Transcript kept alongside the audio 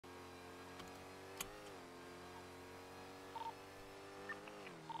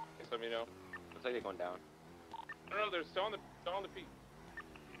me know. Looks like they're going down. No, they're still on the peak.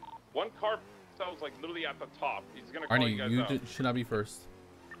 One car sells like literally at the top. He's gonna call Arnie, you guys you out. should not be first.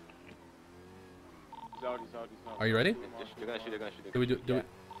 He's out. Are you ready? They're gonna shoot. Do we do it?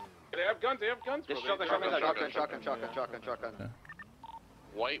 They have guns. Bro. Shotgun. Okay.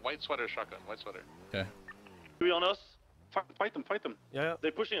 White sweater, shotgun. White sweater. Okay. Three on us. Fight them. Yeah.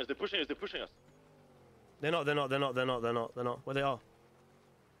 They're pushing us. They're not. Where they are?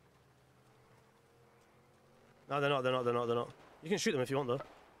 No, they're not. You can shoot them if you want, though.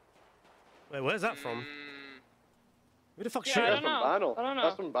 Wait, where's that from? Who the fuck shooting? I don't know.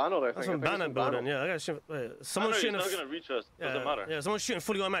 That's from Manor, I think. That's from Manor building. Yeah, I gotta shoot. Wait, someone's shooting. He's not gonna reach us. Doesn't matter. Yeah, someone's shooting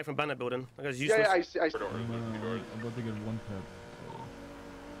fully automatic from Manor building. That guy's useless. Yeah, I see. I'm about to get one tap.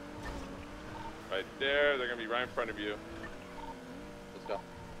 Right there. They're gonna be right in front of you. Let's go.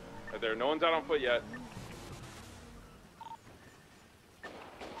 Right there. No one's out on foot yet.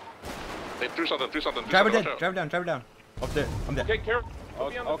 They threw something. Driver down. Up there. I'm dead. Okay, careful. All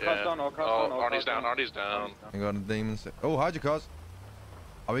cars down. Arnie's down. I got a demon. Oh, Hydra cars.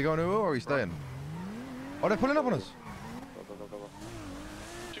 Are we going to or are we staying? Oh, they're pulling up on us.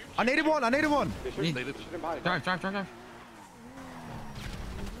 I needed one. Drive. I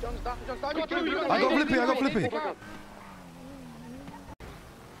got Flippy.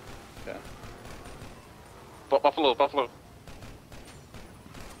 Yeah. Buffalo.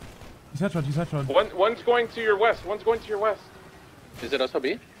 He's headshot. One's going to your west. Is it SOB?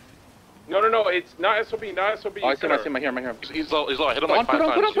 No. It's not SOB. Oh, I see him. I hear him. He's low. I hit him like 5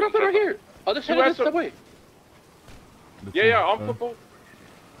 times. Put him right here. Other side of the subway. Yeah, on football.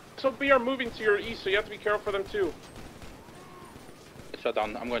 SOB are moving to your east, so you have to be careful for them too. Shut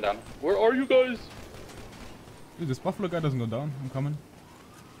down. I'm going down. Where are you guys? Dude, this Buffalo guy doesn't go down. I'm coming.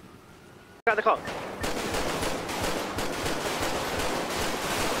 Got the car.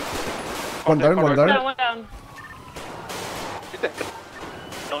 One down. One down.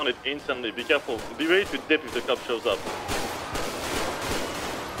 On it instantly. Be careful. Be ready to dip if the cop shows up.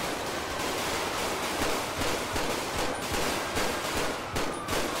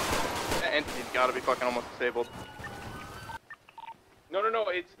 That entity's gotta be fucking almost disabled. No.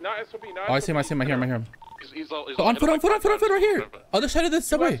 It's not SOB. Oh, I see him. I hear him. He's low. On foot, right here. Other side of the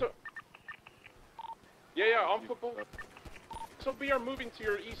subway. Yeah, on football. SOB are moving to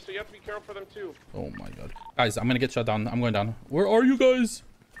your east, so you have to be careful for them too. Oh my god. Guys, I'm gonna get shut down. I'm going down. Where are you guys?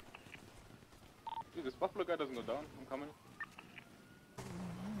 Dude, this Buffalo guy doesn't go down. I'm coming.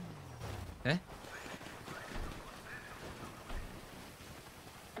 Eh?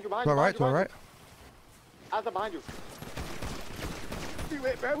 To our right. As I'm behind you.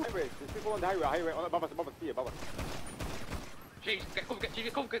 Wait. There's people on the highway. Above us, here, above us. James, get cover,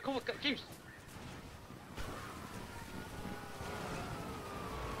 James.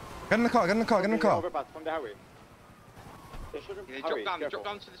 Get in the car. Overpass from the highway. Drop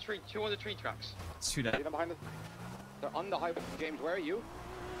down to the tree, 2 on the tree tracks. Shoot that. Behind us. They're on the highway. James, where are you?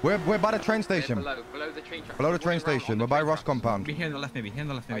 We're by the train station. Below the train tracks. Below the train station. We're by Ross compound. Be here on the left, maybe. Here on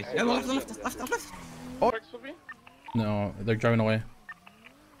the left. Left. Oh. No, they're driving away.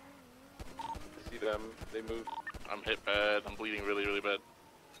 I see them. They move. I'm hit bad. I'm bleeding really bad.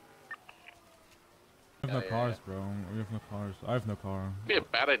 We have no cars, bro. We have no cars. I have no car. It'd be a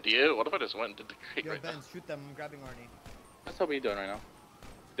bad idea. What if I just went and did the crate right now? Shoot them. I'm grabbing Arnie. That's what we're doing right now.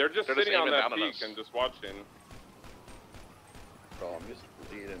 They're just sitting on that peak and just watching. Bro, I'm just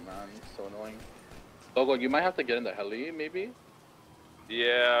bleeding, man. It's so annoying. Logo, you might have to get in the heli, maybe?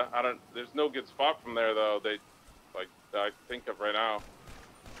 Yeah, there's no good spot from there, though. I think of right now.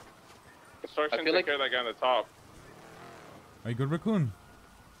 Construction take care of that guy on the top. Are you good, Raccoon?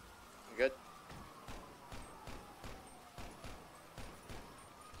 I'm good.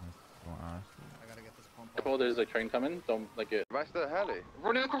 I gotta get this pump. Careful, there's a train coming. Don't like it. Rest of the heli.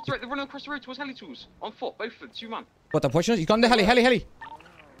 Running across the road towards heli tools. On foot, both of them, 2 man. What, they're pushing us? He's gone to heli. They're in heli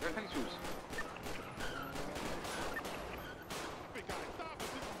tools.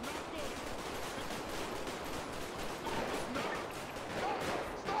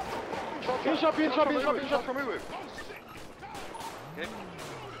 Finish up. Remove it. Okay.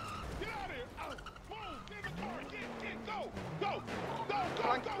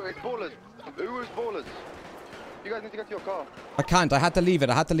 It's ballers. Who is ballers? You guys need to get to your car. I can't. I had to leave it.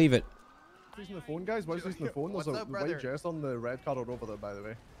 Using the phone, guys. Why is using the phone? There's a white chest on the red car over there, by the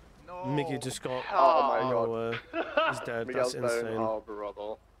way. No. Mickey just got. Oh my god. He's dead. Miguel's That's insane. down. Oh,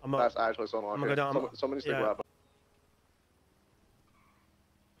 brother. That's actually so unlucky. I'm gonna go down. Someone needs to grab him.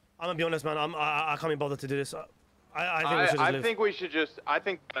 I'm gonna be honest, man. I can't be bothered to do this. I think we should just leave. I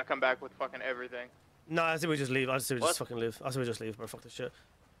think I come back with fucking everything. No, I think we just leave. I say we just fucking leave. I say we just leave, bro. Fuck this shit.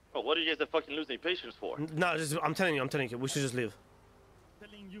 Oh, what are you guys fucking losing patience for? No, I'm telling you, we should just leave.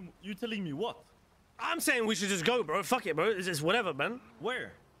 You telling me what? I'm saying we should just go, bro. Fuck it, bro. It's whatever, man.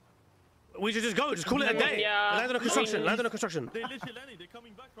 Where? We should just go. Just call it a day. Yeah. Land on a construction. Land on a construction. They literally landing. They're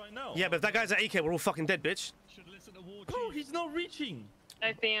coming back right now. Yeah, but if that guy's at AK, we're all fucking dead, bitch. Bro, he's not reaching.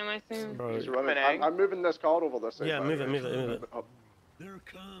 I see him. Bro. He's running. I'm moving this car over this side. Yeah, move it. They're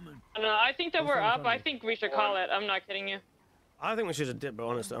coming. No, I think that we're up. I think we should call it. I'm not kidding you. I think we should just dip, bro.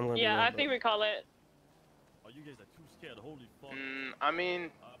 Honestly, I'm gonna. Yeah, I think we call it. Oh, you guys are too scared. Holy fuck. I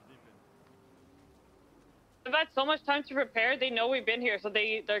mean, They've had so much time to prepare. They know we've been here, so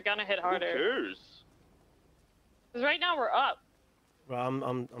they're gonna hit harder. Who cares? Because right now we're up. Bro, I'm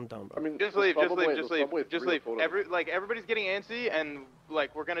down, bro. I mean, just leave. Everybody's getting antsy, and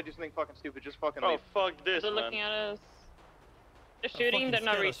like we're gonna do something fucking stupid. Just fucking leave. Oh fuck this, They're man. looking at us. They're shooting. They're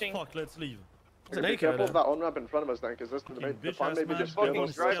not reaching. Fuck, let's leave. Be careful of that on-ramp in front of us then, because this the plan maybe just fucking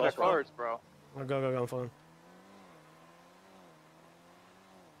drive their cars, bro. Go, I'm fine.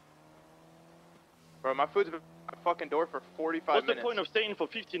 Bro, my food's been at my fucking door for 45 What's minutes. the point of staying for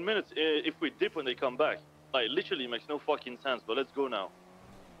 15 minutes if we dip when they come back? Like, literally makes no fucking sense, but let's go now.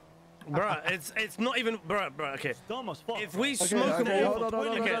 Bro, it's not even, bro, okay. Dumb as fuck. If we smoke them all,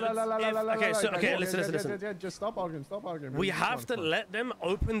 okay, listen. Yeah, just stop arguing. We have to let them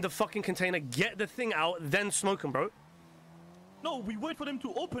open the fucking container, get the thing out, then smoke them, bro. No, we wait for them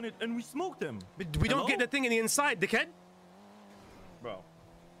to open it and we smoke them. But we don't get the thing in the inside, dickhead. Bro.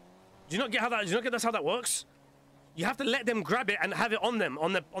 Do you not get how that? Do you not get that's how that works? You have to let them grab it and have it on them,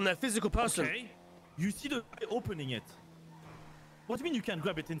 on their physical person. Okay. You see the guy opening it. What do you mean you can't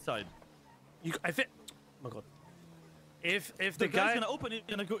grab it inside? If it, oh my god. If the the guy's guy gonna open it,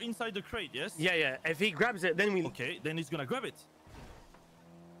 gonna go inside the crate, yes? Yeah. If he grabs it, then we. Okay, then he's gonna grab it.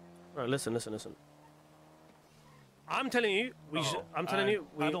 Bro, listen. I'm telling you, I'm telling you,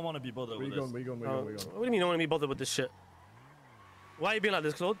 I don't want to be bothered with this. We going. What do you mean you don't want to be bothered with this shit? Why are you being like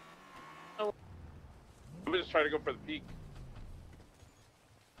this, Claude? I'm just trying to go for the peak.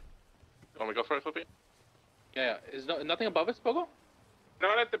 Want me to go for it, Flippy? Yeah. Is nothing above us, Bogo?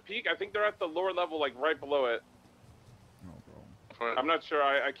 Not at the peak. I think they're at the lower level, like right below it. For it. I'm not sure.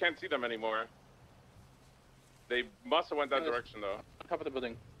 I can't see them anymore. They must have went that direction though. Top of the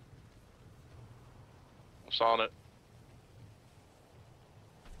building. I'm sawing it.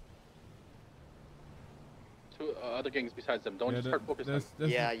 Two other gangs besides them. Don't just start focusing.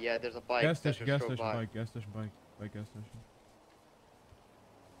 Yeah, there's a bike. Gas station, bike. Gas station.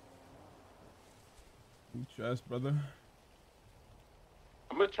 Good chest, brother.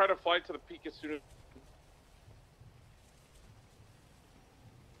 I'm gonna try to fly to the peak as soon as.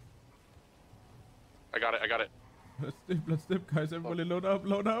 I got it. Let's dip, guys. Everybody load up.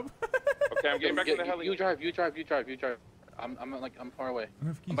 Okay, I'm getting back in the heli. You drive. I'm far away.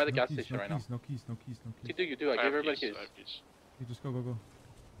 I'm by the gas station right now. No keys. You do. I gave everybody keys. Okay, just go.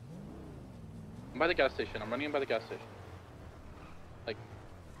 I'm by the gas station. I'm running in by the gas station. Like,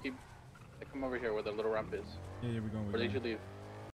 come over here where the little ramp is. Yeah, we're going. Where did you leave?